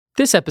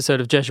This episode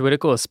of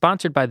Jesuitical is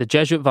sponsored by the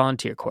Jesuit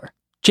Volunteer Corps.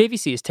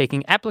 JVC is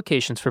taking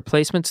applications for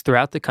placements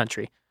throughout the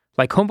country,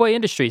 like Homeboy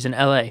Industries in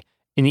LA,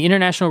 in the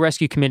International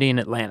Rescue Committee in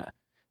Atlanta.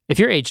 If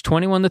you're age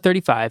 21 to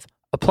 35,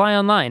 apply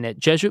online at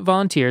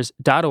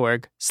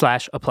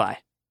jesuitvolunteers.org/apply.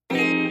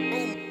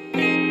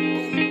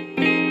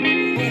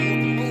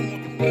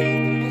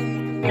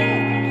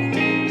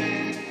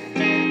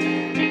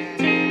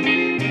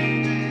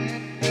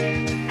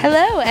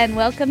 Hello and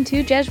welcome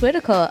to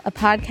Jesuitical, a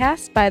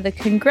podcast by the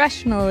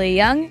congressionally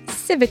young,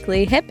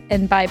 civically hip,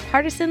 and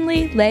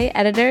bipartisanly lay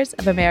editors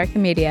of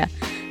American media.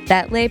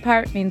 That lay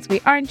part means we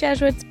aren't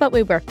Jesuits, but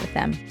we work with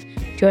them.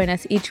 Join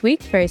us each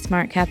week for a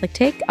smart Catholic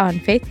take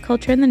on faith,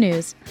 culture, and the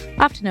news,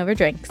 often over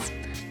drinks.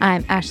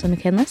 I'm Ashley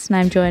McKinless, and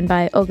I'm joined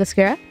by Olga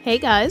Skira. Hey,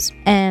 guys.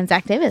 And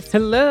Zach Davis.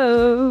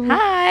 Hello.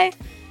 Hi.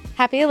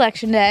 Happy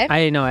Election Day.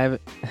 I know, I have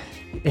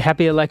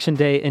happy Election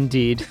Day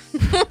indeed.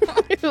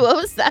 What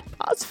was that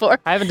pause for?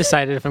 I haven't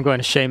decided if I'm going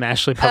to shame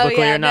Ashley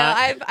publicly or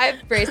not. No,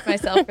 I've braced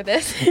myself for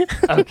this.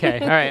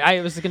 Okay, all right.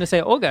 I was going to say,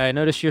 Olga, I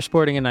noticed you're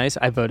sporting a nice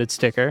I voted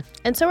sticker.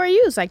 And so are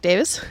you, Zach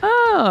Davis.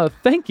 Oh,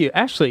 thank you.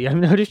 Ashley, I've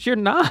noticed you're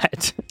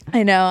not.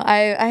 I know.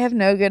 I have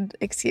no good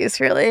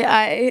excuse, really.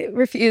 I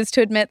refuse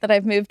to admit that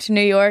I've moved to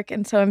New York,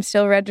 and so I'm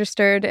still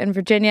registered in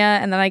Virginia.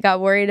 And then I got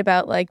worried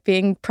about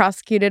being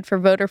prosecuted for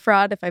voter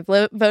fraud if I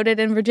voted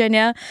in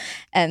Virginia,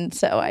 and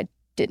so I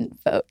didn't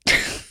vote.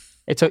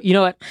 You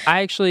know what?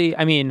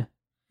 You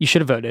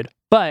should have voted.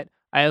 But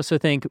I also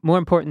think more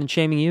important than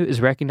shaming you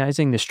is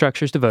recognizing the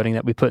structures to voting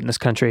that we put in this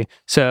country.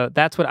 So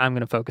that's what I'm going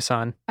to focus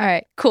on. All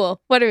right,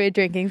 cool. What are we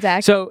drinking,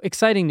 Zach? So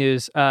exciting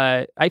news.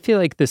 I feel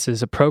like this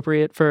is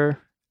appropriate for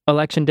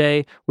Election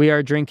Day. We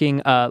are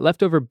drinking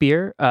leftover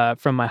beer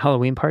from my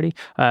Halloween party.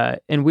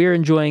 And we're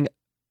enjoying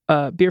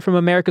beer from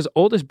America's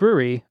oldest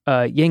brewery,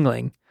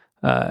 Yuengling.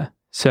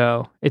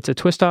 So it's a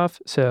twist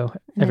off. So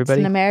and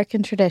everybody. It's an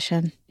American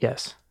tradition.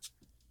 Yes.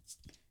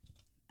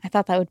 I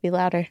thought that would be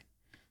louder.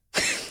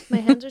 My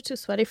hands are too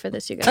sweaty for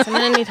this, you guys. I'm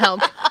going to need help.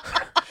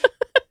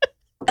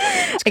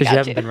 It's because you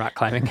haven't been rock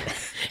climbing.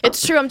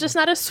 It's true. I'm just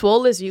not as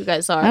swole as you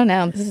guys are. Oh,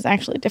 no. This is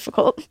actually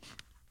difficult.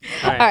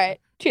 All right.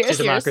 Cheers.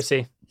 To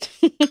democracy.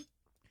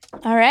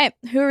 All right.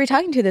 Who are we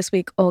talking to this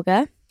week,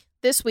 Olga?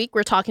 This week,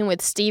 we're talking with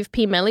Steve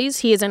P. Millies.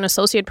 He is an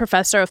associate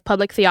professor of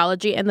public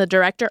theology and the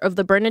director of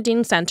the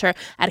Bernardine Center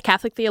at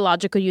Catholic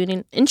Theological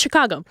Union in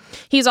Chicago.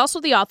 He's also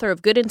the author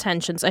of Good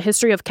Intentions, a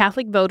history of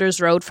Catholic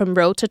voters' road from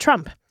Roe to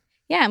Trump.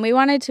 Yeah, and we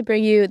wanted to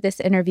bring you this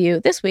interview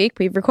this week.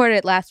 We recorded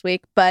it last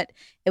week, but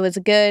it was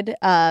a good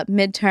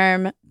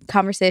midterm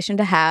conversation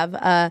to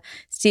have.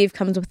 Steve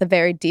comes with a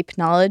very deep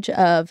knowledge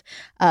of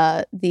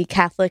the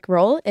Catholic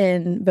role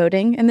in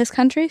voting in this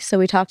country, so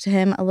we talked to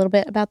him a little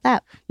bit about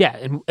that. Yeah,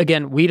 and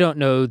again, we don't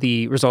know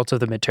the results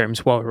of the midterms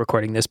while we're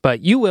recording this,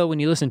 but you will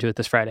when you listen to it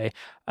this Friday.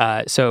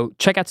 So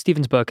check out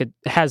Stephen's book. It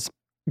has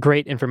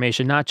great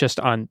information, not just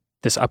on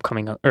this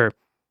upcoming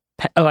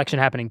election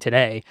happening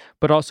today,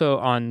 but also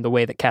on the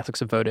way that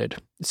Catholics have voted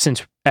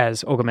since,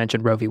 as Olga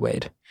mentioned, Roe v.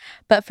 Wade.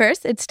 But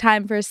first, it's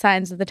time for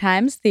Signs of the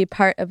Times, the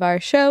part of our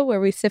show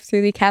where we sift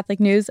through the Catholic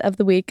news of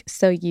the week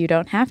so you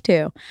don't have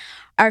to.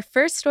 Our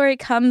first story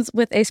comes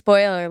with a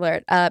spoiler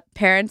alert.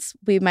 Parents,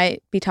 we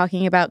might be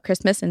talking about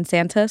Christmas and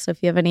Santa, so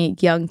if you have any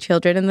young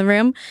children in the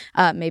room,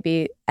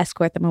 maybe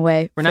escort them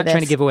away. We're not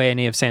trying to give away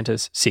any of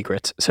Santa's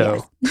secrets,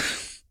 so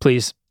yes.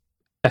 Please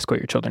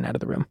escort your children out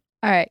of the room.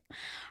 All right.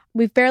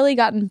 We've barely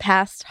gotten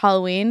past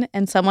Halloween,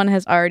 and someone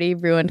has already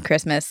ruined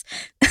Christmas.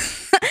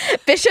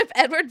 Bishop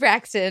Edward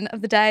Braxton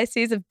of the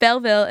Diocese of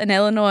Belleville in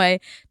Illinois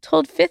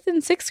told 5th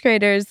and 6th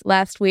graders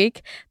last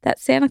week that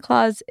Santa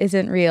Claus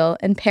isn't real,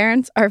 and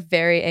parents are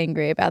very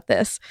angry about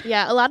this.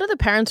 Yeah, a lot of the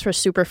parents were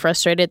super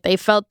frustrated. They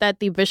felt that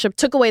the bishop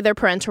took away their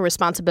parental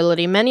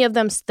responsibility. Many of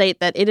them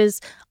state that it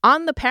is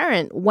on the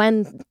parent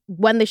when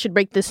they should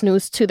break this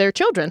news to their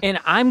children. And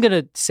I'm going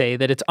to say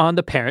that it's on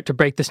the parent to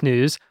break this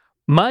news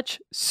much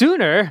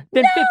sooner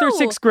than 5th or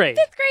 6th grade.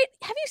 5th grade?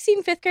 Have you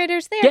seen 5th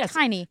graders? They are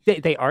tiny.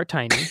 They are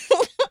tiny.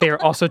 They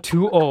are also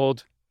too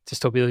old to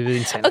still believe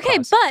in Santa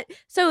Claus. But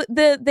so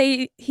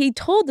he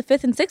told the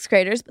 5th and 6th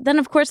graders, but then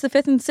of course the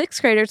 5th and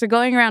 6th graders are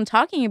going around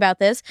talking about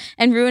this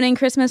and ruining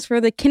Christmas for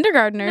the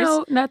kindergartners.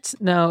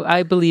 No,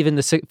 I believe in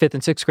the 5th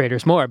and 6th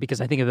graders more because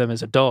I think of them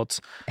as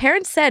adults.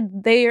 Parents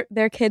said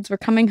their kids were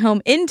coming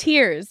home in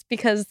tears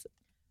because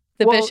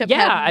the bishop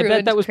had ruined I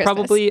bet that was Christmas.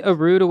 probably a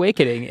rude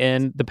awakening,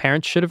 and the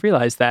parents should have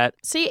realized that.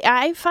 See,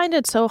 I find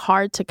it so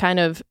hard to kind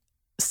of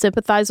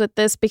sympathize with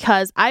this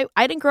because I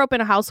didn't grow up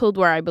in a household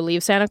where I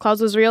believe Santa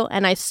Claus was real,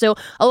 and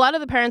a lot of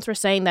the parents were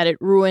saying that it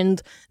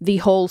ruined the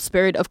whole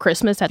spirit of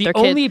Christmas that their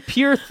kids. The only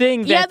pure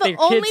thing that their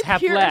kids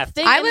have left.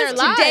 I was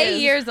today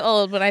years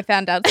old when I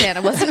found out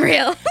Santa wasn't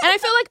real. And I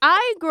feel like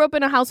I grew up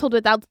in a household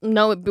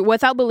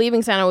without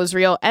believing Santa was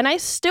real, and I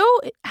still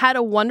had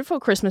a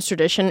wonderful Christmas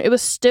tradition. It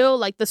was still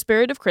like the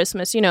spirit of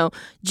Christmas,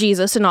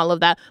 Jesus and all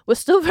of that was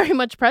still very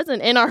much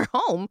present in our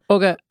home.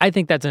 Olga, I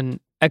think that's an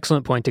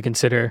excellent point to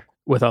consider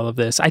with all of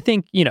this. I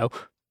think,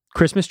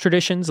 Christmas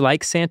traditions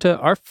like Santa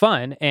are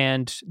fun,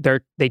 and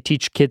they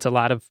teach kids a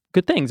lot of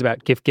good things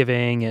about gift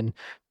giving and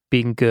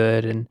being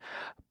good,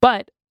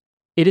 but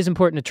it is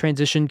important to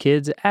transition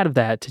kids out of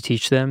that to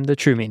teach them the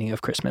true meaning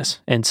of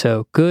Christmas. And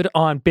so good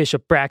on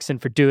Bishop Braxton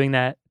for doing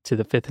that to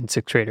the 5th and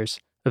 6th graders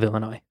of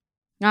Illinois.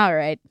 All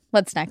right.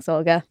 What's next,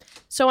 Olga?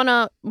 So on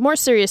a more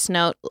serious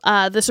note,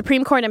 the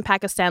Supreme Court in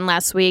Pakistan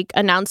last week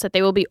announced that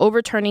they will be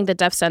overturning the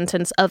death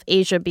sentence of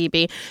Asia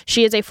Bibi.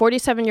 She is a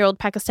 47-year-old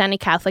Pakistani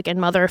Catholic and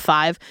mother of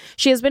 5.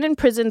 She has been in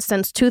prison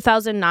since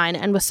 2009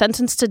 and was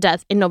sentenced to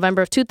death in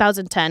November of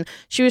 2010.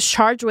 She was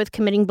charged with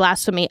committing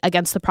blasphemy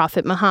against the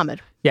Prophet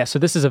Muhammad. Yeah, so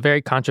this is a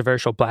very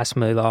controversial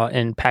blasphemy law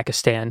in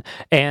Pakistan.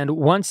 And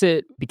once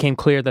it became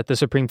clear that the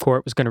Supreme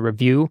Court was going to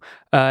review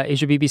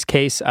Asia Bibi's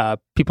case,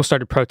 people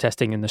started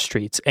protesting in the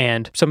streets.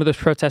 And some of those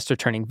protests are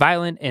turning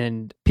violent,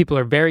 and people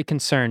are very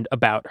concerned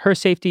about her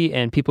safety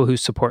and people who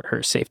support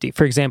her safety.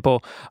 For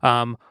example,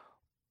 a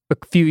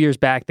few years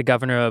back, the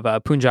governor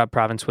of Punjab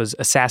province was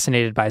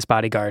assassinated by his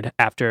bodyguard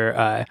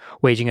after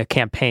waging a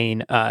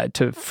campaign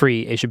to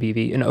free Asia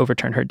Bibi and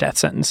overturn her death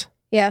sentence.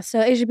 Yeah,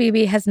 so Asia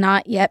Bibi has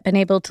not yet been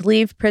able to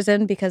leave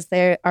prison because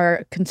they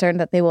are concerned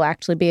that they will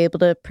actually be able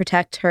to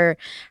protect her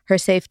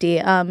safety.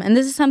 And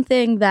this is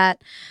something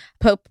that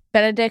Pope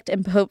Benedict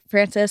and Pope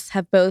Francis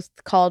have both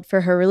called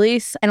for her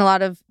release. And a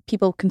lot of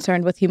people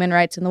concerned with human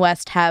rights in the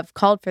West have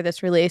called for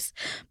this release.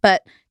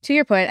 But to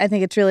your point, I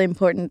think it's really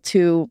important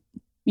to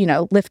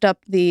lift up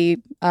the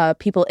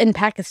people in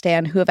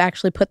Pakistan who have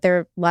actually put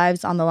their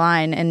lives on the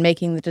line in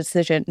making the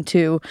decision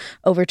to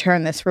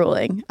overturn this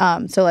ruling.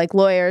 So like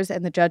lawyers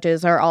and the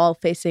judges are all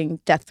facing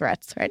death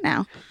threats right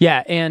now.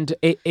 Yeah, and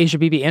Asia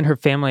Bibi and her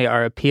family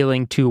are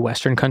appealing to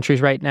Western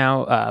countries right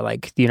now,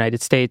 like the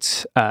United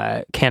States,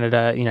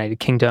 Canada, United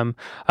Kingdom.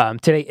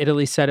 Today,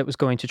 Italy said it was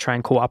going to try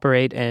and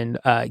cooperate and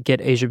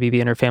get Asia Bibi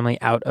and her family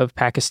out of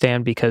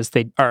Pakistan because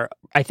they are,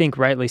 I think,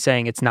 rightly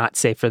saying it's not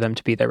safe for them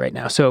to be there right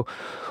now. So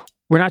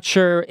we're not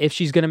sure if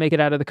she's going to make it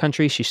out of the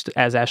country. She,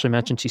 as Ashley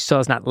mentioned, she still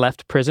has not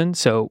left prison,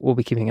 so we'll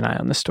be keeping an eye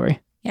on this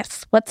story.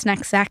 Yes. What's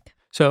next, Zach?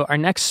 So our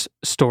next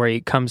story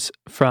comes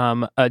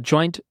from a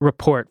joint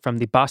report from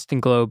the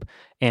Boston Globe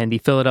and the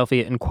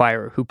Philadelphia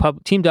Inquirer, who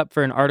teamed up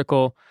for an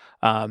article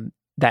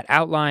that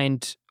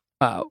outlined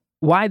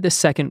why the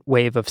second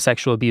wave of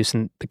sexual abuse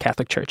in the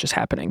Catholic Church is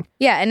happening.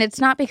 Yeah, and it's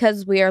not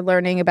because we are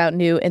learning about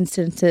new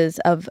instances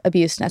of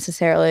abuse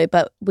necessarily,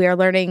 but we are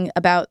learning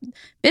about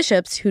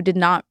bishops who did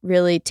not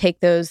really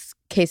take those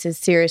cases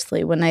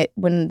seriously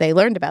when they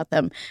learned about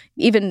them,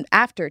 even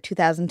after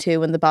 2002,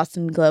 when the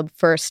Boston Globe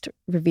first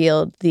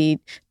revealed the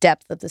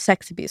depth of the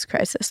sex abuse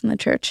crisis in the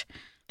church.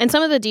 And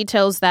some of the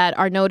details that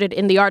are noted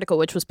in the article,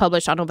 which was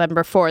published on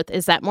November 4th,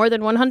 is that more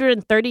than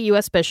 130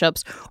 U.S.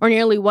 bishops, or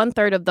nearly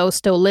 1/3 of those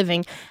still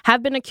living,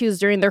 have been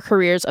accused during their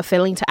careers of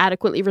failing to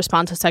adequately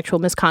respond to sexual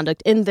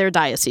misconduct in their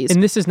diocese.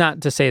 And this is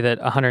not to say that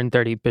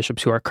 130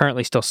 bishops who are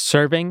currently still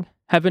serving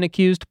have been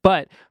accused,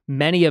 but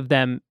many of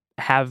them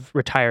have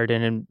retired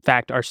and, in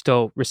fact, are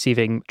still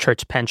receiving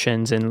church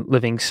pensions and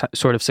living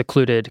sort of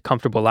secluded,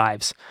 comfortable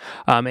lives.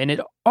 And it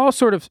all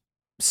sort of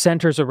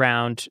centers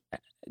around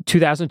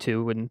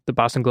 2002 when the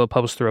Boston Globe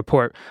published the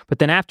report. But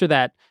then after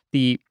that,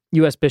 the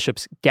U.S.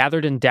 bishops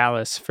gathered in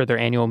Dallas for their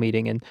annual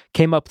meeting and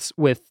came up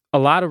with a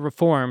lot of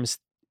reforms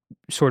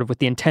sort of with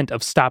the intent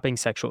of stopping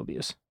sexual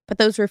abuse. But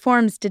those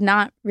reforms did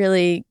not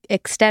really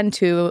extend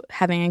to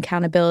having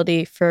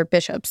accountability for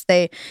bishops.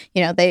 They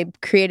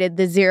created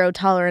the zero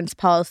tolerance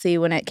policy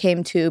when it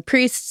came to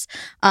priests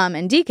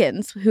and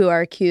deacons who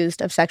are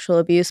accused of sexual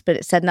abuse, but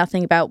it said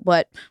nothing about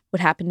what would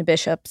happen to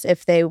bishops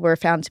if they were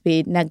found to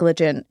be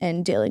negligent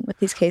in dealing with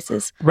these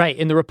cases. Right.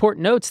 And the report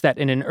notes that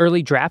in an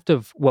early draft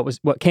of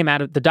what came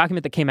out of the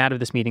document that came out of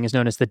this meeting is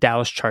known as the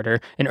Dallas Charter.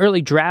 An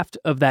early draft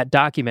of that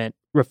document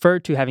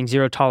referred to having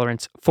zero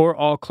tolerance for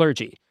all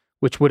clergy,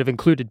 which would have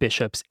included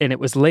bishops, and it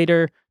was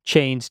later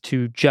changed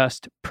to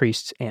just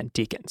priests and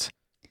deacons.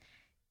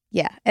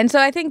 Yeah, and so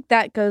I think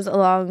that goes a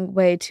long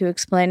way to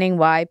explaining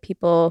why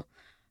people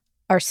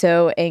are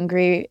so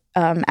angry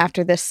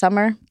after this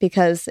summer,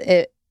 because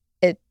it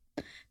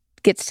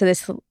gets to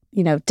this,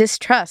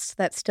 distrust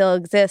that still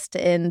exists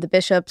in the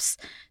bishops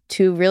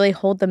to really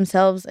hold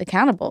themselves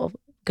accountable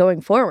going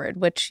forward,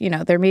 which,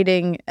 they're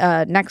meeting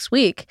next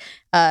week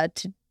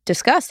to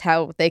discuss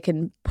how they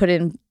can put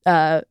in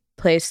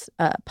place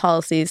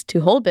policies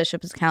to hold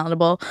bishops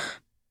accountable.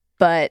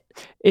 But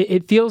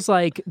it feels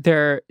like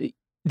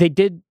they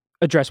did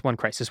address one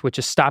crisis, which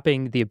is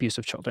stopping the abuse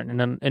of children.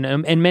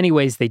 And in many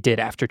ways, they did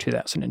after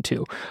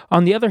 2002.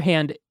 On the other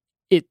hand,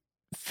 it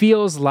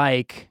feels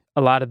like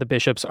a lot of the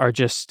bishops are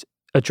just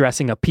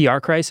addressing a PR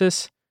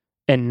crisis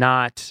and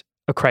not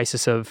a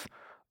crisis of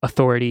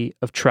authority,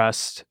 of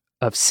trust,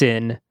 of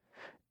sin.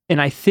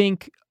 And I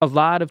think a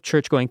lot of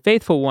church-going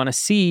faithful want to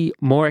see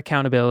more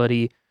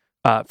accountability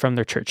from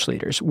their church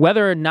leaders.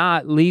 Whether or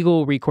not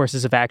legal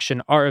recourses of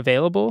action are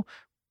available,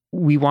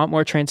 we want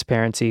more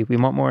transparency. We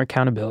want more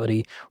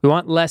accountability. We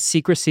want less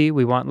secrecy.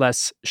 We want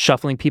less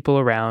shuffling people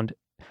around.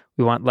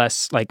 We want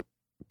less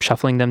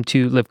shuffling them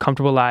to live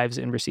comfortable lives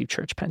and receive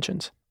church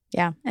pensions.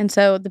 Yeah. And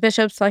so the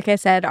bishops, like I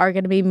said, are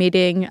going to be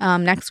meeting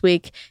next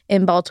week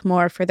in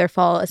Baltimore for their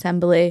fall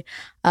assembly.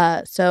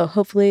 So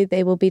hopefully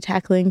they will be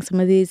tackling some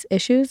of these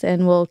issues,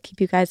 and we'll keep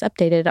you guys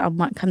updated on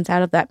what comes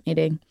out of that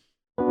meeting.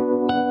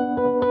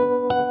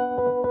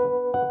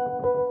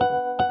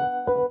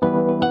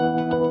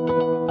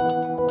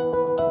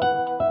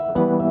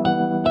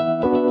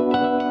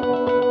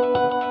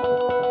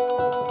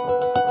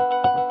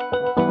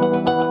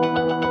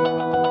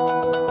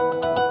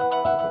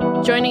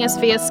 Joining us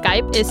via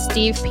Skype is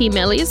Steve P.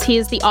 Millies. He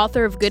is the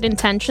author of Good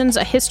Intentions,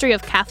 A History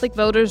of Catholic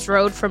Voters'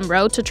 Road from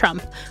Roe to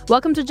Trump.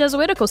 Welcome to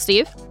Jesuitical,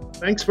 Steve.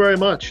 Thanks very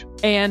much.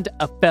 And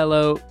a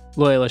fellow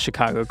Loyola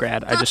Chicago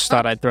grad. I just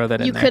thought I'd throw that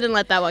in You there. couldn't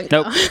let that one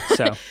go.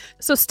 Nope.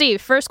 So,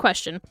 Steve, first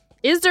question.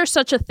 Is there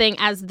such a thing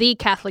as the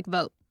Catholic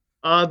vote?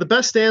 The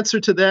best answer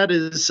to that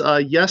is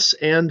yes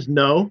and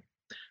no.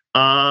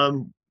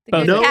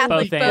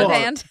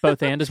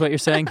 Both and is what you're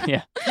saying?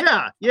 Yeah.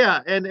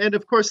 Yeah. And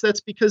of course,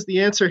 that's because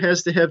the answer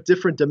has to have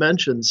different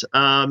dimensions.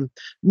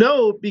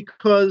 No,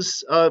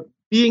 because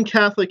being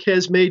Catholic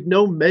has made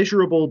no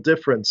measurable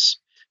difference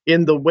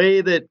in the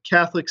way that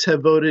Catholics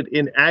have voted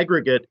in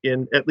aggregate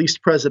in at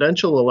least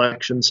presidential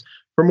elections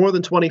for more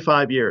than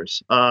 25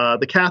 years.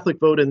 The Catholic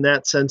vote in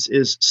that sense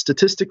is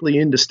statistically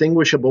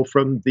indistinguishable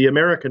from the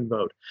American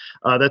vote.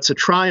 That's a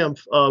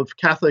triumph of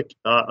Catholic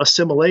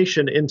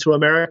assimilation into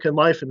American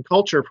life and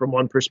culture from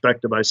one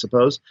perspective, I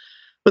suppose.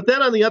 But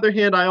then on the other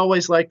hand, I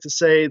always like to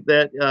say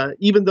that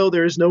even though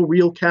there is no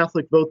real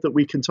Catholic vote that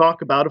we can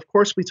talk about, of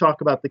course we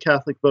talk about the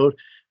Catholic vote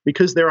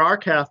because there are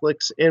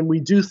Catholics and we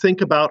do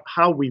think about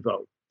how we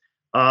vote.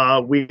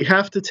 We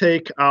have to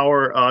take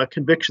our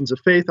convictions of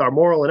faith, our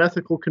moral and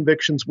ethical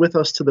convictions with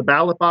us to the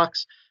ballot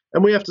box,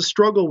 and we have to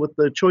struggle with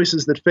the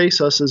choices that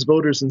face us as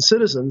voters and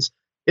citizens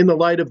in the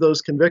light of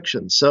those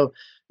convictions. So,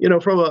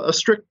 from a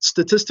strict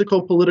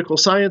statistical political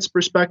science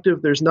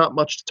perspective, there's not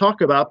much to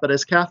talk about, but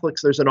as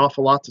Catholics, there's an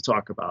awful lot to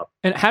talk about.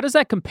 And how does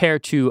that compare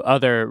to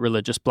other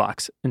religious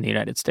blocs in the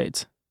United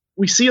States?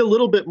 We see a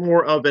little bit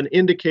more of an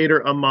indicator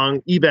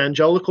among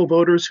evangelical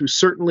voters who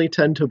certainly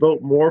tend to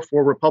vote more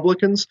for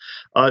Republicans.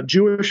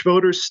 Jewish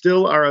voters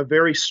still are a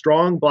very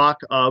strong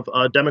block of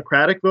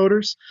Democratic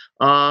voters.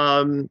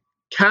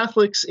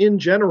 Catholics in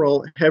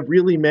general have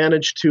really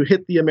managed to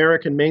hit the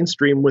American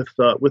mainstream with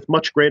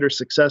much greater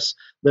success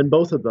than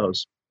both of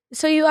those.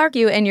 So you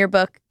argue in your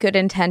book, Good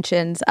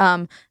Intentions,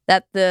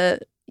 that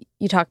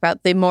you talk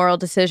about the moral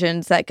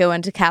decisions that go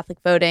into Catholic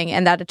voting,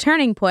 and that a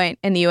turning point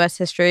in the U.S.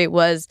 history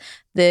was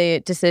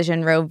the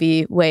decision Roe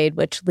v. Wade,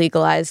 which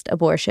legalized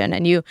abortion.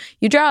 And you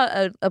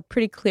draw a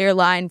pretty clear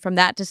line from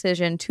that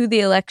decision to the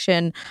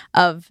election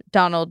of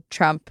Donald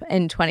Trump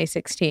in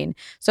 2016.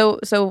 So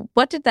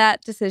what did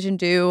that decision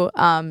do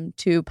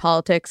to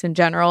politics in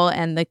general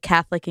and the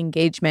Catholic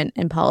engagement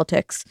in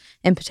politics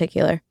in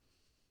particular?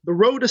 The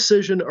Roe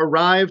decision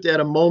arrived at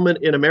a moment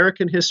in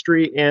American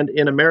history and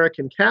in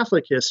American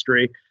Catholic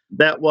history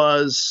that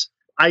was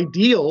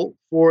ideal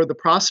for the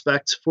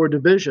prospects for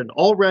division.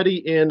 Already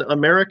in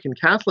American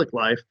Catholic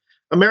life,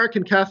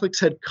 American Catholics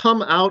had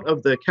come out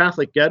of the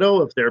Catholic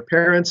ghetto of their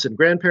parents and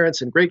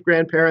grandparents and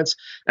great-grandparents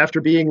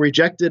after being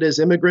rejected as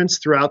immigrants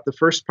throughout the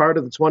first part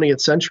of the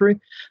 20th century.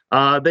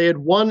 They had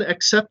won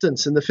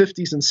acceptance in the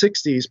 50s and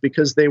 60s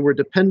because they were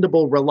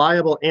dependable,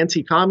 reliable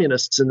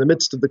anti-communists in the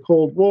midst of the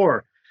Cold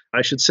War.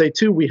 I should say,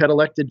 too, we had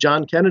elected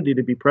John Kennedy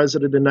to be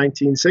president in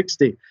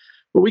 1960.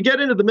 But we get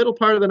into the middle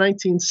part of the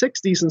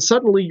 1960s, and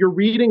suddenly you're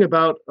reading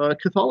about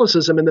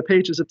Catholicism in the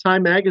pages of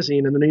Time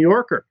magazine and the New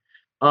Yorker.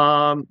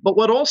 But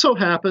what also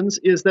happens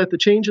is that the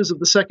changes of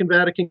the Second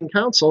Vatican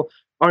Council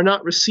are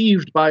not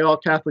received by all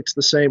Catholics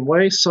the same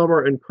way. Some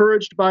are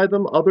encouraged by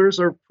them. Others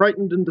are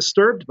frightened and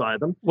disturbed by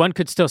them. One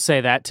could still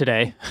say that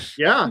today.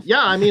 Yeah.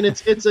 I mean,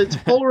 it's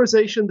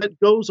polarization that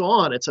goes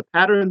on. It's a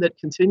pattern that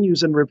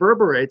continues and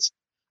reverberates.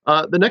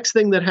 The next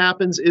thing that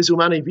happens is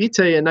Humanae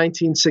Vitae in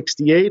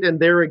 1968, and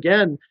there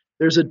again,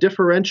 there's a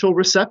differential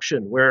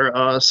reception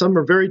where some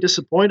are very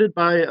disappointed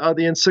by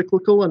the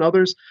encyclical and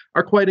others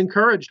are quite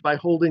encouraged by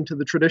holding to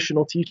the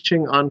traditional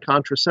teaching on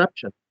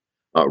contraception.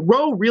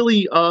 Roe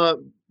really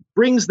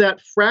brings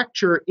that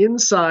fracture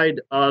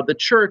inside the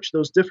church,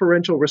 those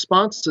differential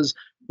responses,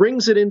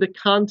 brings it into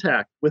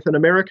contact with an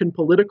American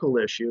political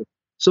issue,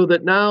 so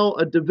that now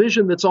a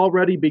division that's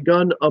already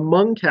begun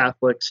among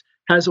Catholics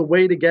has a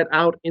way to get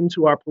out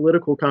into our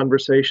political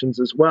conversations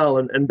as well.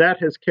 And that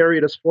has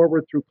carried us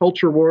forward through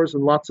culture wars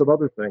and lots of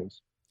other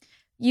things.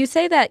 You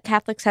say that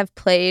Catholics have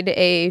played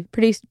a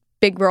pretty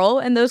big role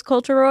in those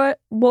culture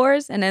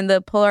wars and in the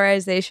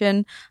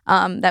polarization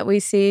that we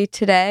see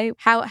today.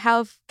 How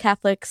have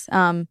Catholics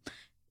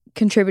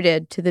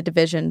contributed to the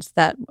divisions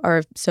that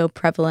are so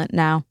prevalent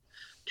now?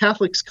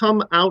 Catholics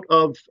come out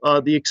of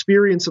the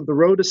experience of the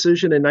Roe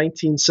decision in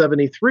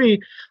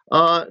 1973,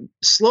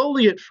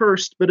 slowly at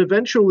first, but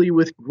eventually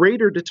with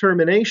greater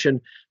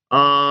determination,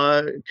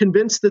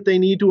 convinced that they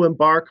need to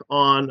embark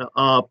on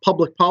a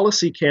public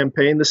policy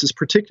campaign. This is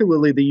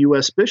particularly the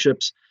U.S.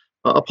 bishops,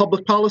 a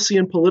public policy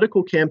and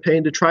political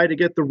campaign to try to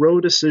get the Roe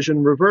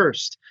decision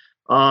reversed.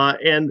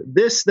 And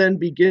this then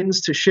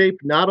begins to shape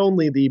not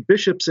only the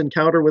bishops'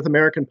 encounter with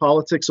American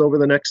politics over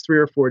the next 3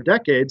 or 4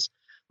 decades,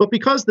 but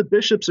because the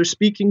bishops are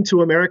speaking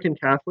to American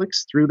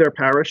Catholics through their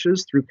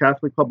parishes, through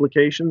Catholic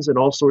publications, and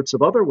all sorts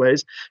of other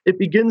ways, it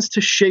begins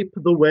to shape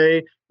the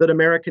way that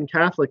American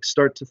Catholics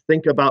start to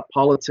think about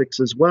politics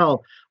as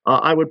well.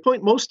 I would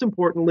point most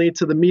importantly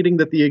to the meeting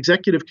that the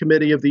Executive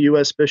Committee of the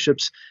U.S.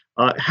 Bishops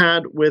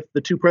had with the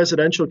 2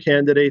 presidential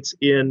candidates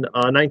in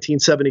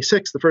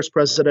 1976, the first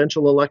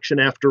presidential election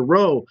after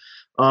Roe.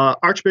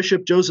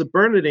 Archbishop Joseph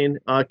Bernardin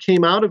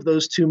came out of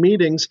those 2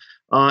 meetings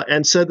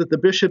and said that the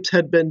bishops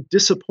had been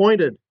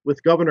disappointed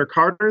with Governor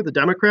Carter, the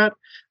Democrat,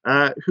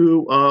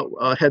 who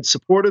had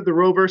supported the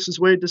Roe versus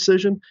Wade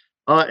decision,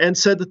 and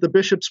said that the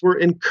bishops were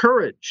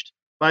encouraged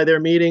by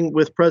their meeting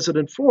with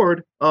President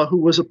Ford, who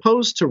was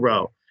opposed to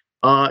Roe.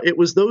 It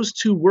was those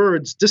 2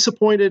 words,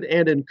 disappointed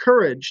and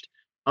encouraged,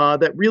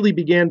 that really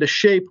began to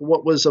shape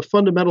what was a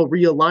fundamental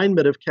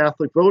realignment of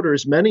Catholic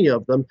voters, many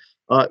of them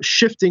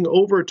shifting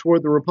over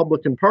toward the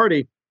Republican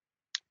Party.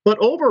 But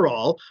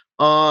overall,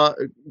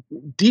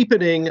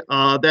 deepening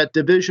that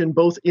division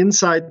both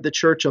inside the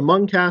church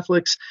among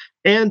Catholics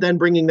and then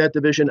bringing that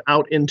division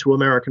out into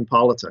American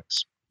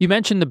politics. You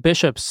mentioned the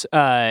bishops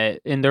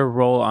in their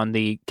role on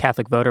the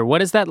Catholic voter.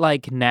 What is that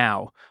like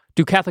now?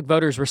 Do Catholic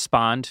voters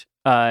respond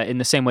in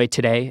the same way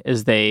today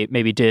as they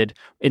maybe did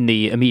in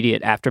the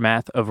immediate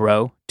aftermath of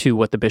Roe to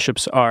what the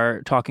bishops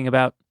are talking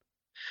about?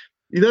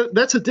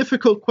 That's a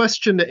difficult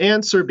question to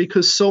answer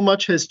because so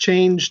much has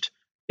changed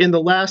in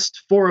the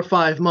last 4 or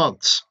 5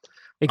 months.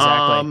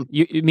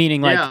 Exactly.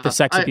 Meaning like the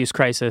sex abuse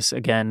crisis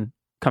again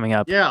coming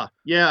up. Yeah.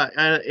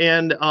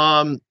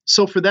 And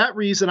so for that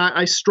reason,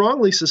 I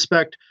strongly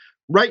suspect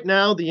right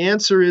now the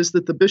answer is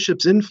that the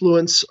bishop's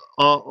influence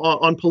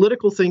on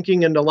political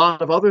thinking and a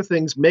lot of other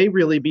things may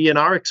really be, in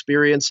our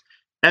experience,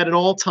 at an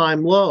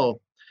all-time low.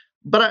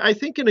 But I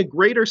think in a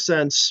greater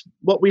sense,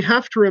 what we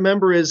have to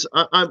remember is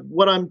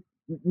what I'm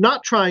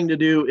not trying to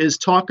do is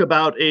talk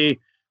about a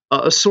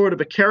sort of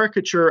a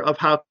caricature of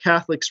how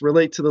Catholics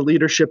relate to the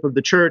leadership of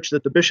the church,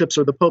 that the bishops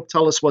or the Pope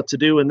tell us what to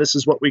do and this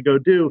is what we go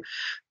do.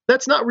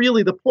 That's not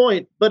really the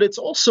point, but it's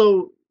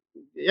also,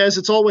 as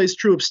it's always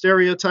true of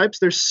stereotypes,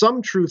 there's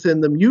some truth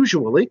in them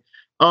usually.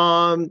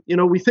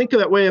 We think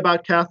that way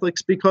about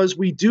Catholics because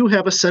we do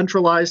have a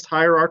centralized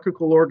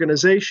hierarchical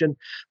organization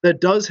that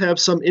does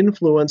have some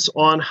influence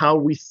on how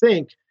we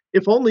think,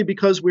 if only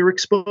because we're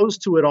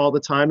exposed to it all the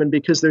time and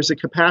because there's a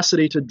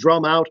capacity to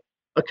drum out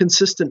a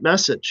consistent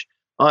message.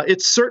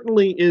 It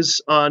certainly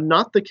is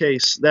not the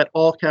case that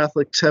all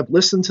Catholics have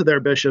listened to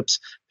their bishops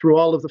through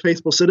all of the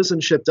faithful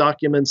citizenship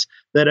documents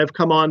that have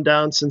come on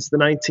down since the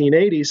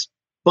 1980s.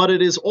 But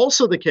it is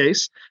also the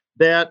case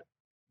that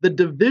the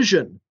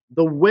division,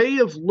 the way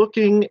of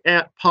looking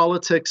at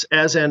politics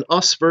as an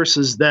us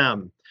versus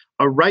them,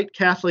 a right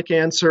Catholic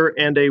answer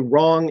and a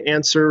wrong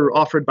answer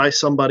offered by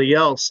somebody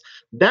else,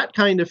 that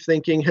kind of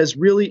thinking has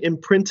really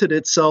imprinted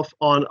itself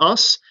on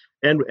us.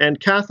 And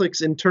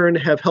Catholics, in turn,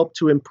 have helped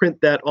to imprint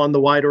that on the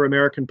wider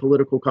American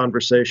political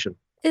conversation.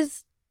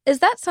 Is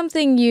that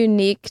something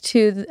unique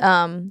to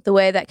the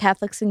way that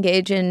Catholics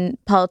engage in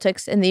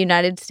politics in the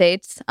United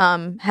States?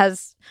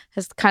 Has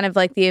kind of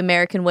like the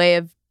American way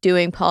of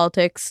doing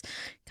politics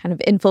kind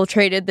of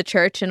infiltrated the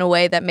church in a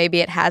way that maybe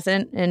it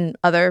hasn't in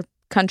other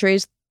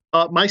countries?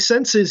 My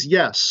sense is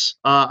yes.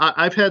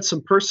 I've had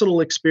some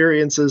personal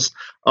experiences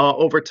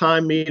over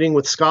time meeting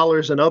with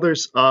scholars and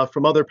others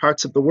from other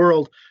parts of the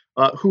world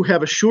who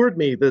have assured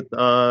me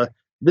that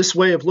this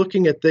way of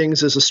looking at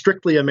things is a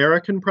strictly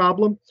American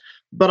problem.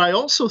 But I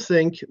also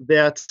think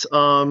that,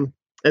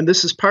 and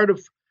this is part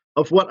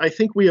of what I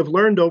think we have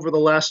learned over the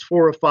last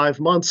 4 or 5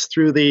 months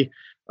through the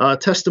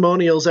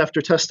testimonials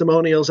after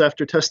testimonials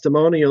after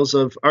testimonials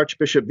of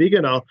Archbishop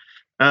Vigano,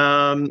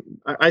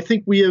 I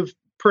think we have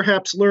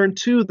perhaps learned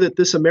too that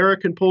this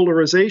American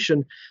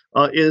polarization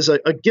is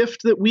a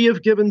gift that we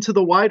have given to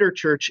the wider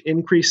church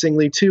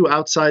increasingly too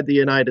outside the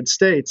United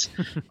States.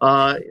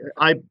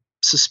 I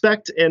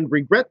suspect and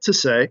regret to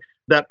say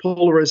that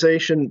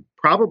polarization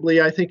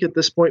probably, I think at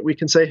this point we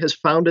can say, has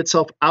found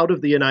itself out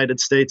of the United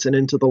States and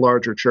into the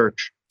larger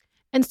church.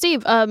 And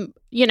Steve,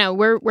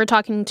 we're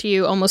talking to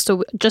you almost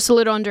just a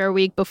little under a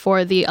week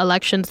before the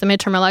elections, the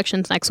midterm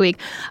elections next week.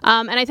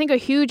 And I think a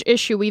huge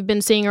issue we've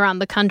been seeing around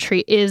the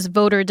country is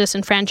voter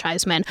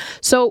disenfranchisement.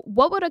 So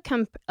what would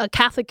a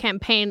Catholic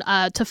campaign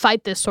to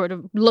fight this sort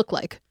of look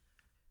like?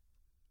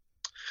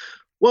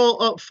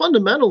 Well,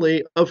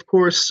 fundamentally, of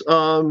course,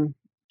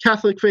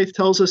 Catholic faith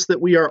tells us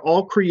that we are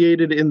all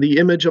created in the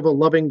image of a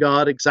loving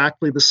God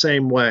exactly the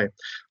same way.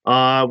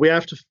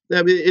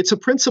 It's a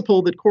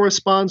principle that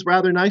corresponds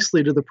rather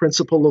nicely to the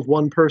principle of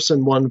one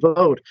person, one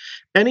vote.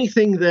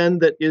 Anything then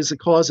that is a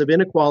cause of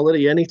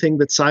inequality, anything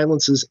that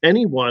silences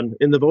anyone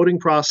in the voting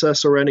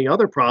process or any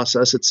other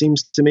process, it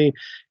seems to me,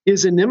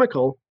 is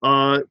inimical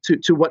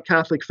to what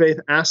Catholic faith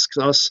asks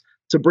us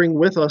to bring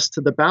with us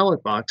to the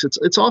ballot box.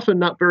 It's often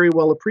not very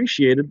well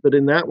appreciated, but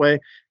in that way,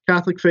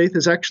 Catholic faith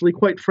is actually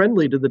quite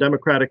friendly to the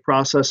democratic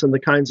process and the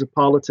kinds of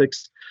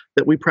politics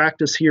that we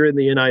practice here in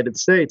the United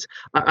States.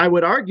 I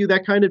would argue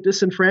that kind of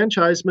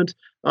disenfranchisement,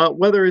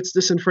 whether it's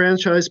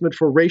disenfranchisement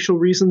for racial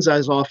reasons,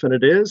 as often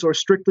it is, or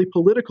strictly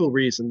political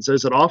reasons,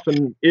 as it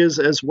often is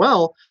as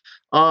well,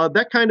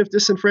 that kind of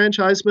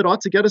disenfranchisement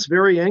ought to get us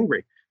very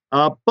angry.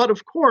 But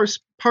of course,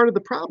 part of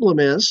the problem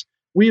is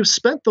we have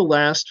spent the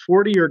last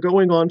 40 or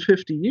going on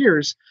 50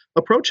 years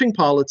approaching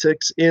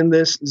politics in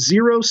this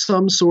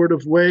zero-sum sort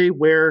of way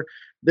where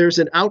there's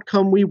an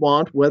outcome we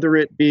want, whether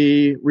it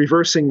be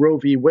reversing Roe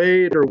v.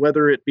 Wade or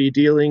whether it be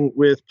dealing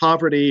with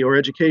poverty or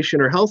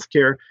education or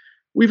healthcare.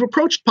 We've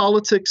approached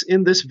politics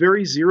in this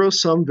very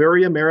zero-sum,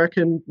 very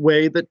American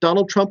way that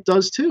Donald Trump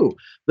does too,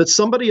 that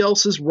somebody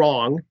else is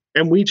wrong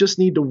and we just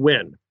need to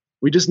win.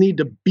 We just need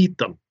to beat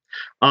them.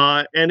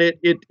 And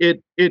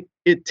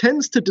it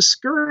tends to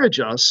discourage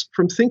us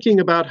from thinking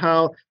about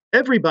how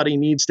everybody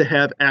needs to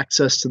have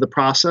access to the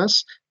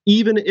process,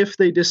 even if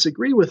they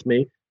disagree with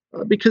me,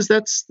 because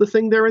that's the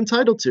thing they're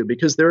entitled to,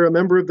 because they're a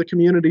member of the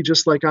community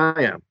just like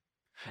I am.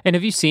 And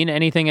have you seen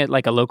anything at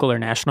like a local or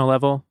national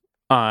level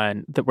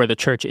on where the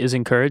church is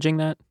encouraging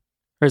that?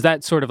 Or is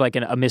that sort of like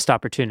a missed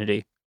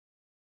opportunity?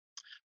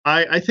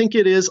 I think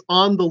it is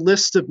on the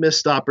list of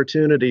missed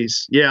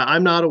opportunities. Yeah,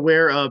 I'm not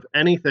aware of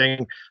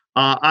anything.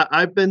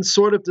 I've been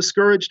sort of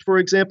discouraged, for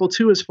example,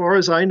 too, as far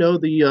as I know,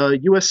 the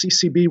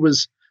USCCB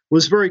was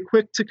very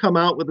quick to come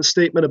out with a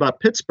statement about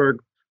Pittsburgh,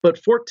 but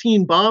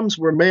 14 bombs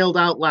were mailed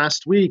out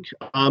last week,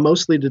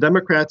 mostly to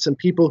Democrats and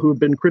people who've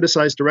been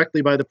criticized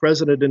directly by the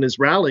president in his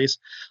rallies.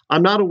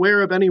 I'm not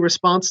aware of any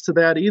response to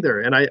that either,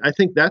 and I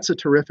think that's a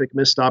terrific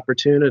missed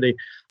opportunity.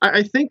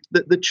 I think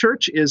that the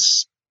church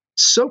is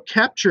so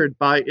captured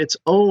by its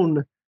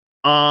own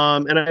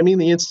and I mean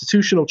the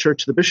institutional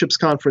church, the bishops'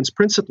 conference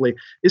principally,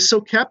 is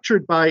so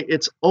captured by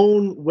its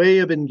own way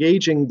of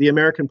engaging the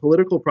American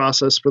political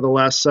process for the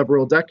last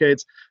several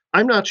decades.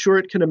 I'm not sure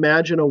it can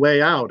imagine a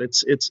way out.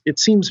 It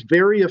seems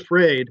very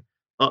afraid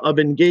of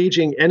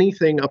engaging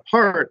anything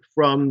apart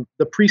from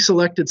the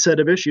pre-selected set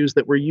of issues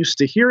that we're used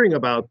to hearing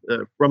about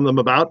from them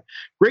about.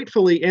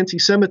 Gratefully,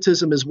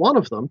 anti-Semitism is one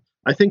of them.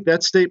 I think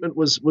that statement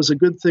was a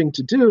good thing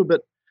to do,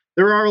 but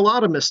there are a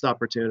lot of missed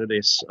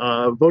opportunities.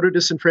 Voter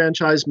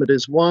disenfranchisement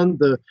is one.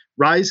 The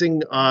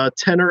rising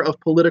tenor of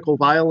political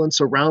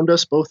violence around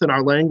us, both in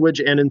our language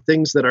and in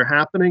things that are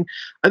happening,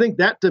 I think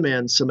that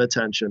demands some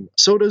attention.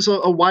 So does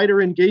a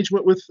wider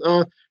engagement with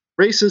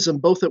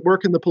racism, both at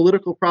work in the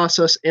political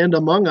process and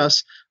among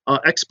us,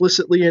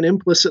 explicitly and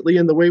implicitly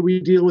in the way we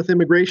deal with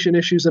immigration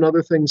issues and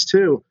other things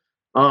too.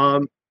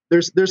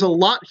 There's a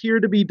lot here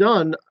to be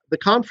done. The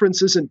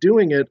conference isn't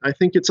doing it. I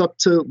think it's up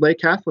to lay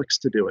Catholics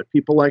to do it,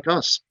 people like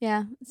us.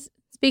 Yeah.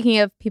 Speaking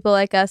of people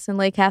like us and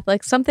lay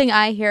Catholics, something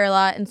I hear a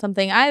lot and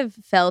something I've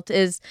felt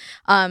is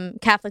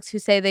Catholics who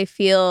say they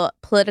feel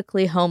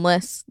politically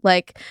homeless,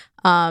 like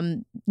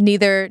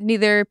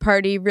neither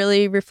party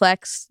really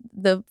reflects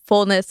the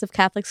fullness of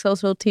Catholic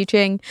social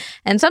teaching.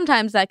 And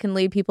sometimes that can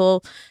lead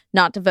people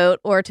not to vote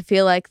or to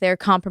feel like they're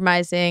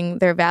compromising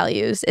their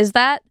values. Is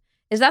that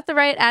the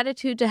right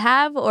attitude to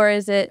have, or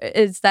is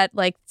that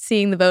like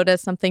seeing the vote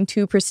as something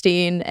too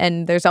pristine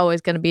and there's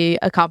always going to be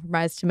a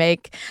compromise to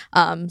make?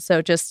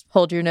 So just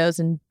hold your nose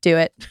and do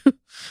it.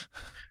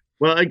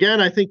 Well,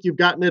 again, I think you've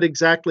gotten it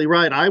exactly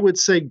right. I would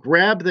say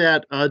grab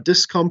that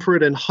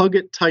discomfort and hug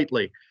it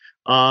tightly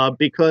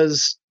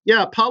because,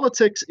 yeah,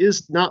 politics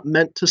is not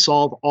meant to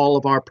solve all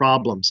of our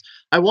problems.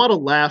 I want to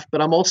laugh,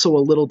 but I'm also a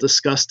little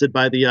disgusted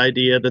by the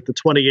idea that the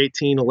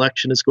 2018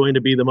 election is going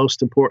to be the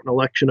most important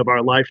election of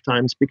our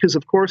lifetimes, because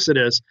of course it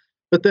is.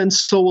 But then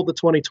so will the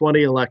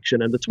 2020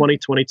 election and the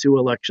 2022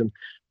 election.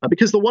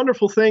 Because the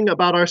wonderful thing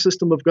about our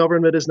system of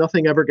government is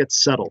nothing ever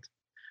gets settled.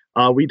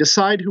 We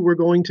decide who we're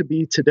going to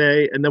be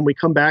today, and then we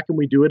come back and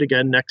we do it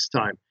again next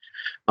time.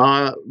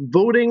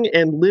 Voting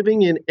and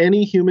living in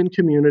any human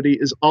community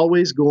is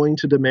always going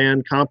to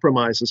demand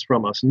compromises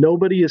from us.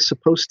 Nobody is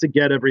supposed to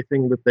get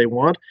everything that they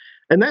want.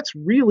 And that's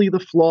really the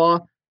flaw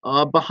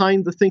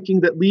behind the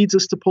thinking that leads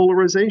us to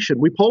polarization.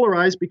 We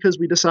polarize because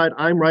we decide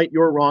I'm right,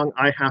 you're wrong,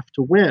 I have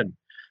to win.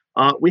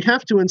 We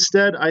have to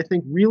instead, I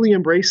think, really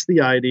embrace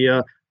the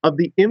idea of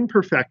the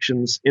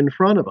imperfections in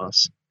front of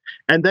us.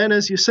 And then,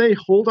 as you say,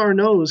 hold our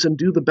nose and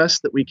do the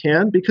best that we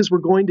can, because we're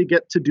going to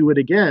get to do it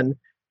again.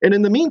 And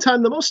in the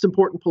meantime, the most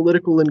important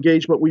political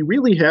engagement we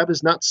really have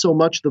is not so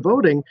much the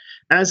voting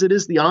as it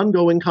is the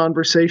ongoing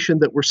conversation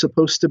that we're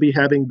supposed to be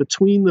having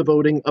between the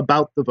voting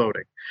about the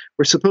voting.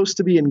 We're supposed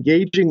to be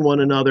engaging one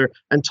another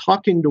and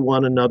talking to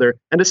one another,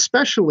 and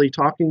especially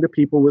talking to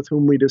people with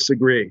whom we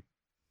disagree.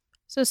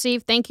 So,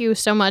 Steve, thank you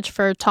so much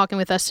for talking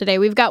with us today.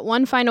 We've got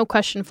one final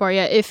question for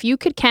you. If you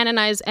could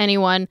canonize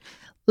anyone,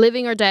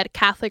 living or dead,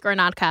 Catholic or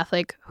not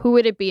Catholic, who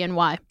would it be and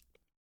why?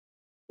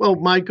 Well,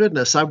 my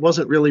goodness, I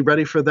wasn't really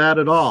ready for that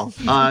at all.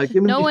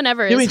 No one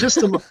ever is. Give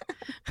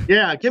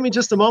me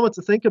just a moment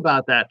to think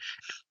about that.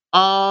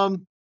 Wow.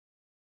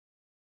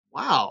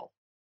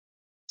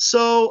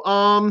 So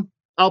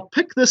I'll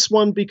pick this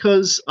one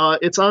because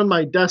it's on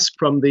my desk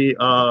from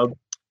the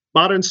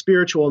Modern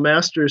Spiritual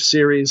Masters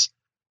series,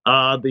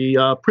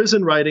 the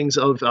prison writings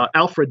of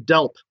Alfred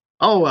Delp.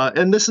 Oh,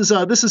 and this is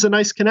a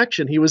nice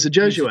connection. He was a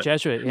Jesuit. He's a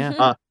Jesuit,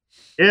 yeah.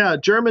 Yeah,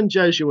 German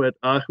Jesuit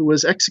who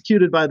was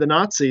executed by the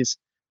Nazis.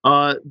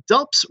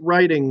 Delp's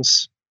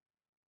writings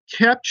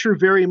capture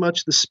very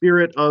much the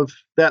spirit of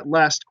that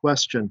last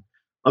question,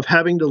 of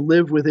having to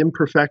live with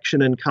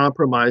imperfection and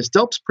compromise.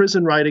 Delp's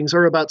prison writings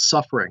are about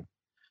suffering.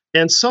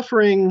 And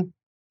suffering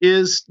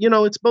is,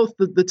 it's both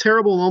the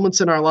terrible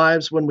moments in our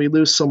lives when we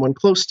lose someone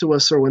close to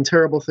us or when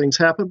terrible things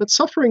happen, but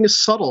suffering is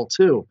subtle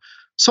too.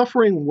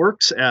 Suffering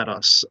works at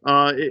us.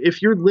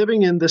 If you're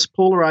living in this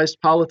polarized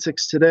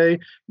politics today,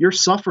 you're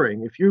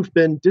suffering. If you've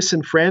been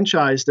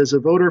disenfranchised as a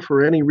voter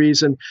for any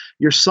reason,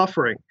 you're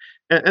suffering.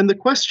 And the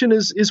question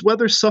is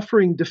whether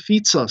suffering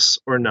defeats us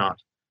or not.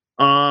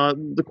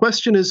 The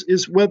question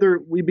is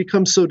whether we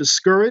become so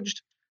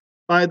discouraged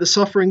by the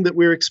suffering that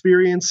we're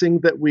experiencing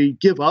that we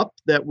give up,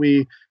 that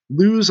we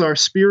lose our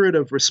spirit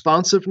of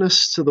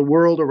responsiveness to the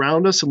world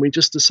around us, and we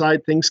just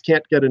decide things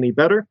can't get any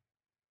better,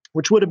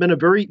 which would have been a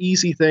very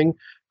easy thing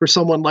for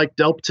someone like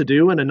Delp to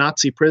do in a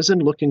Nazi prison,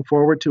 looking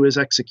forward to his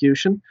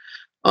execution.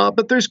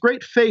 But there's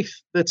great faith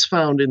that's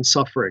found in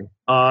suffering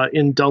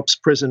in Delp's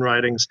prison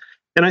writings.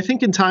 And I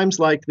think in times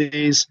like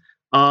these,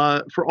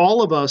 for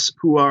all of us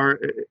who are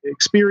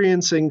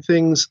experiencing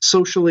things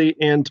socially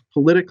and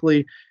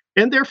politically,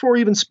 and therefore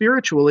even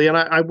spiritually, and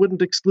I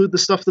wouldn't exclude the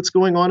stuff that's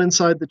going on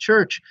inside the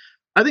church,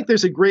 I think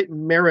there's a great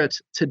merit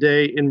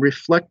today in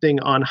reflecting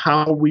on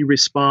how we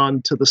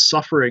respond to the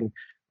suffering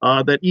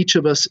that each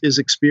of us is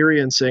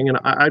experiencing. And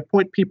I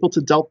point people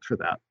to Delp for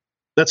that.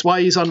 That's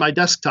why he's on my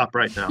desktop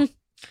right now.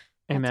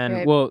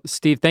 Amen. Well,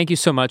 Steve, thank you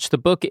so much. The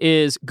book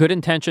is Good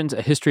Intentions,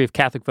 A History of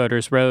Catholic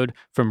Voters Road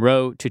from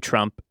Roe to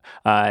Trump.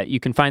 You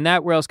can find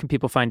that. Where else can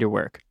people find your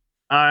work?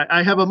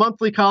 I have a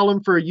monthly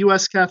column for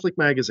U.S. Catholic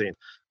Magazine.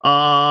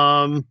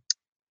 And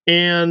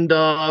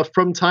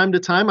from time to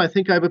time, I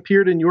think I've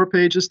appeared in your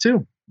pages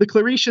too. The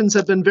Claretians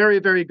have been very,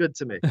 very good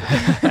to me.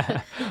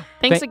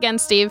 Thanks again,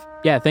 Steve.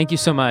 Yeah, thank you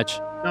so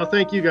much. No,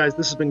 thank you guys.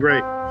 This has been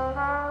great.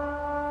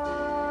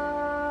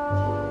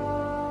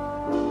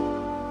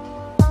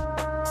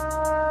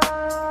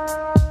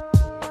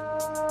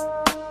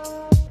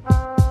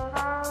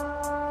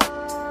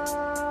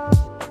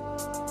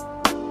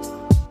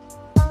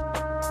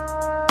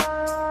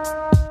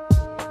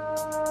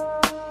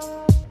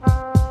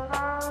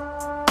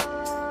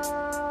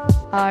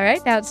 All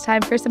right, now it's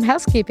time for some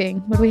housekeeping.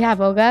 What do we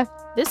have, Olga?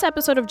 This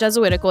episode of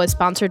Jesuitical is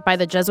sponsored by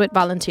the Jesuit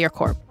Volunteer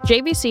Corps.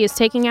 JVC is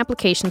taking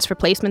applications for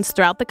placements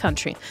throughout the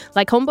country,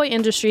 like Homeboy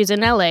Industries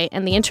in LA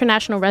and the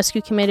International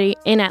Rescue Committee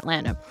in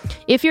Atlanta.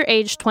 If you're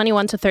aged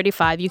 21 to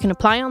 35, you can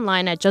apply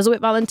online at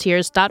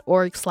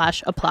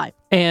jesuitvolunteers.org/apply.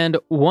 And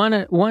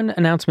one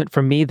announcement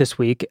from me this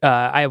week.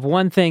 I have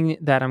one thing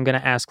that I'm going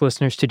to ask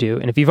listeners to do,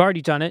 and if you've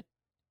already done it,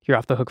 you're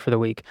off the hook for the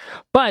week.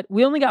 But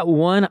we only got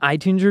one written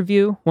iTunes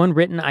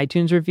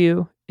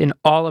review in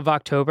all of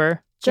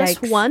October.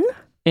 Just Yikes. one?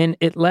 And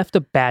it left a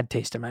bad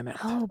taste in my mouth.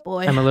 Oh,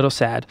 boy. I'm a little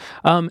sad.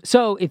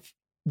 So if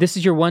this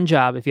is your one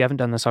job, if you haven't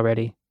done this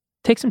already,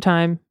 take some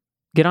time,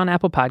 get on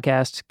Apple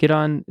Podcasts, get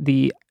on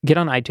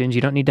iTunes.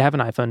 You don't need to have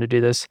an iPhone to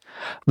do this.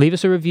 Leave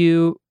us a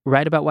review,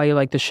 write about why you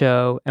like the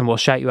show, and we'll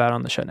shout you out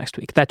on the show next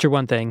week. That's your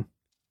one thing.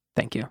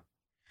 Thank you.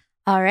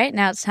 All right,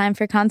 now it's time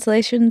for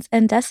Consolations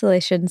and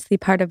Desolations, the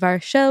part of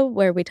our show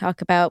where we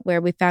talk about where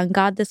we found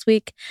God this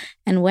week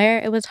and where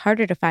it was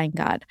harder to find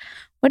God.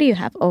 What do you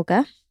have,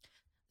 Olga?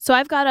 So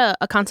I've got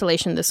a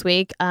consolation this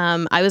week.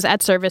 I was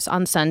at service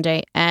on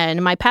Sunday,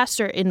 and my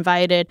pastor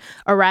invited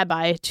a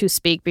rabbi to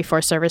speak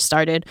before service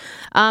started.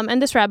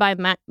 And this rabbi,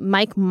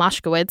 Mike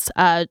Moshkowitz,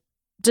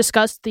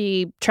 discussed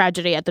the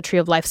tragedy at the Tree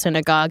of Life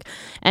Synagogue.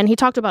 And he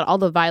talked about all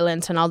the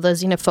violence and all the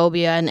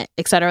xenophobia and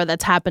et cetera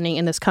that's happening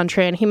in this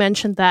country. And he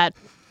mentioned that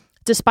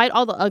despite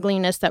all the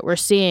ugliness that we're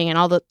seeing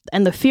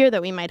and the fear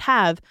that we might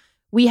have,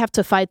 we have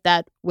to fight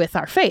that with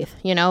our faith.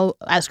 You know,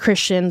 as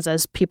Christians,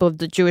 as people of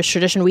the Jewish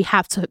tradition, we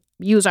have to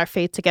use our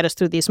faith to get us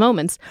through these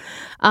moments.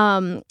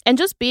 And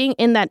just being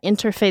in that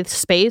interfaith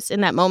space in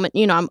that moment,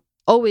 you know, I'm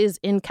always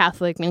in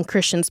Catholic and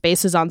Christian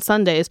spaces on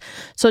Sundays.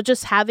 So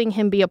just having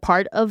him be a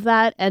part of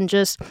that and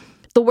just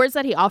the words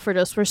that he offered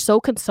us were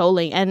so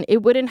consoling, and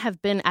it wouldn't have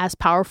been as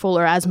powerful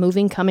or as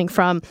moving coming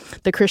from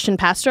the Christian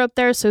pastor up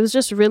there. So it was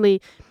just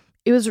really,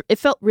 it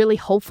felt really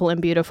hopeful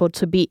and beautiful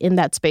to be in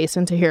that space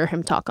and to hear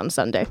him talk on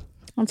Sunday.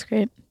 That's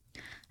great.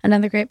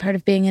 Another great part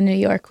of being in New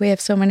York. We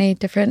have so many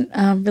different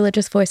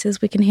religious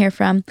voices we can hear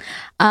from.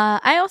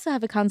 I also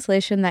have a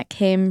consolation that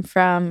came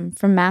from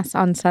Mass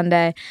on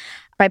Sunday.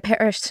 My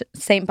parish,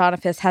 St.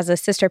 Boniface, has a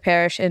sister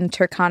parish in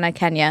Turkana,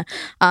 Kenya.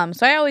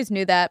 So I always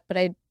knew that, but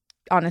I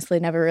honestly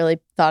never really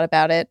thought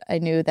about it. I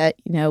knew that,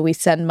 you know, we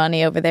send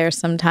money over there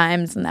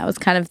sometimes, and that was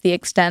kind of the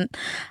extent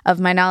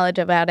of my knowledge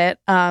about it.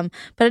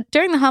 But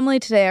during the homily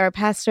today, our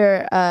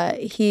pastor,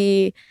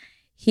 he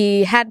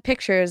he had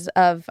pictures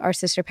of our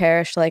sister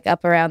parish like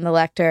up around the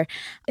lector,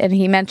 and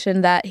he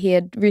mentioned that he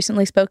had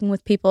recently spoken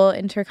with people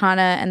in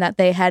Turkana and that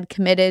they had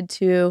committed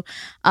to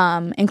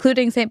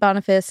including St.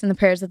 Boniface in the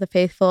prayers of the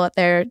faithful at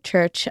their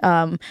church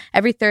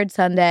every third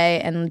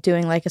Sunday, and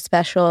doing like a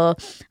special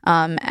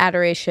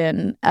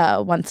adoration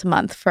once a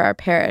month for our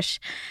parish.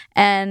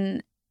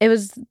 And it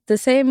was the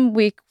same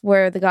week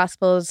where the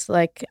Gospels,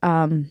 like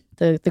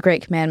the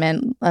great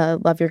commandment,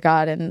 love your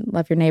God and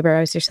love your neighbor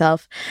as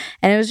yourself.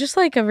 And it was just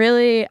like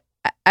I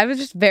was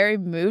just very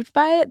moved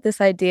by it,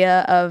 this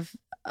idea of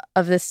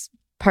this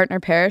partner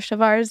parish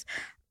of ours.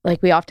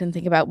 Like, we often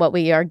think about what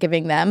we are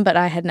giving them, but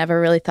I had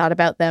never really thought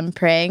about them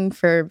praying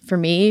for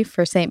me,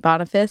 for St.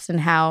 Boniface, and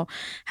how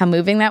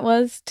moving that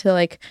was to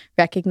like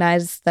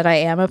recognize that I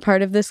am a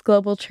part of this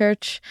global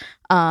church,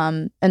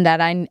 and that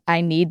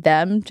I need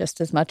them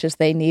just as much as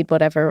they need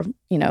whatever,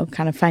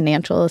 kind of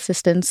financial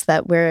assistance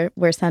that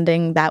we're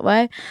sending that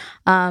way.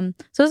 So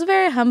it was a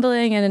very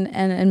humbling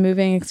and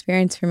moving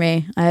experience for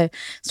me. I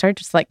started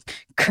just like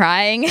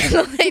crying, and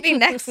the lady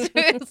next to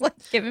me was like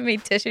giving me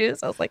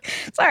tissues. I was like,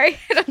 sorry,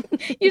 I don't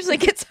usually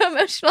get so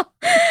emotional.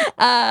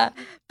 But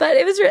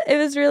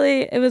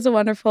it was a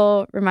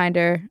wonderful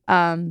reminder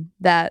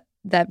that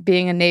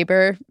being a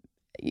neighbor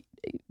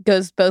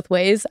goes both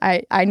ways.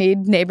 I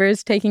need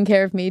neighbors taking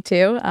care of me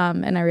too.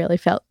 And I really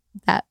felt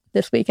that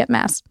this week at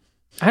Mass.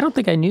 I don't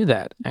think I knew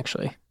that,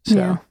 actually. So,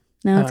 yeah.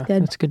 No, it's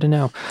good. It's good to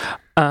know.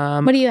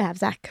 What do you have,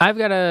 Zach? I've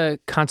got a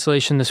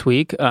consolation this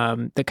week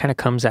that kind of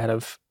comes out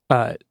of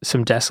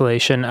some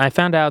desolation. I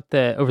found out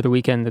that over the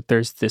weekend that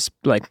there's this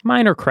like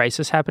minor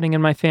crisis happening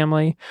in my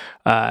family.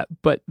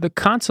 But the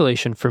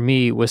consolation for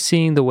me was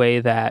seeing the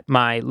way that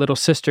my little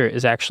sister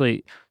is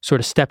actually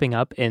sort of stepping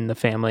up in the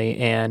family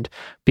and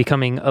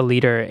becoming a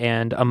leader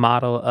and a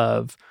model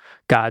of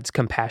God's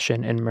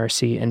compassion and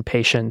mercy and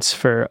patience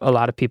for a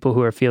lot of people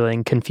who are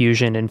feeling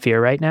confusion and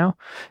fear right now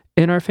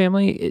in our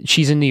family.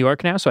 She's in New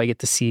York now, so I get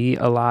to see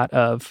a lot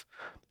of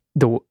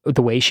the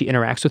way she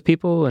interacts with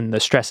people and the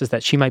stresses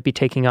that she might be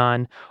taking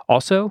on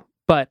also.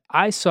 But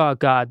I saw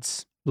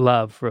God's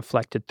love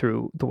reflected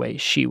through the way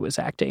she was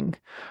acting.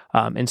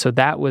 And so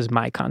that was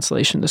my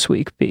consolation this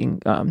week,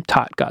 being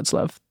taught God's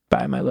love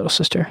by my little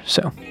sister.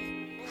 So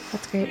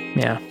that's great.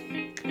 Yeah.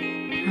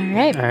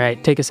 All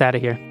right. Take us out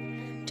of here.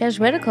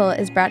 Jesuitical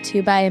is brought to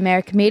you by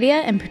America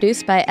Media and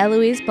produced by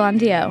Eloise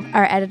Blondio.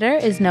 Our editor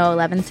is Noah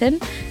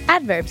Levinson.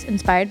 Adverbs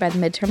inspired by the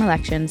midterm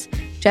elections.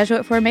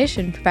 Jesuit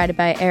formation provided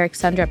by Eric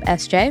Sundrup,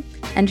 SJ.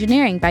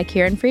 Engineering by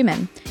Kieran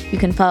Freeman. You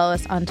can follow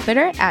us on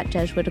Twitter at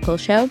Jesuitical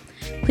Show.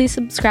 Please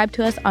subscribe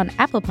to us on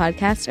Apple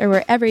Podcasts or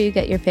wherever you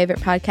get your favorite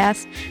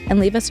podcasts, and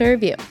leave us a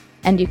review.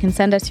 And you can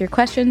send us your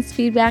questions,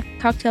 feedback,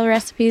 cocktail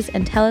recipes,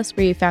 and tell us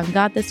where you found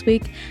God this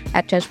week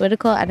at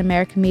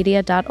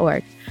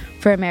jesuitical@americamedia.org.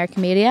 For America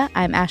Media,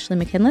 I'm Ashley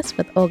McKinless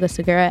with Olga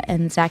Segura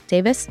and Zach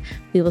Davis.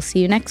 We will see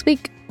you next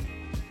week.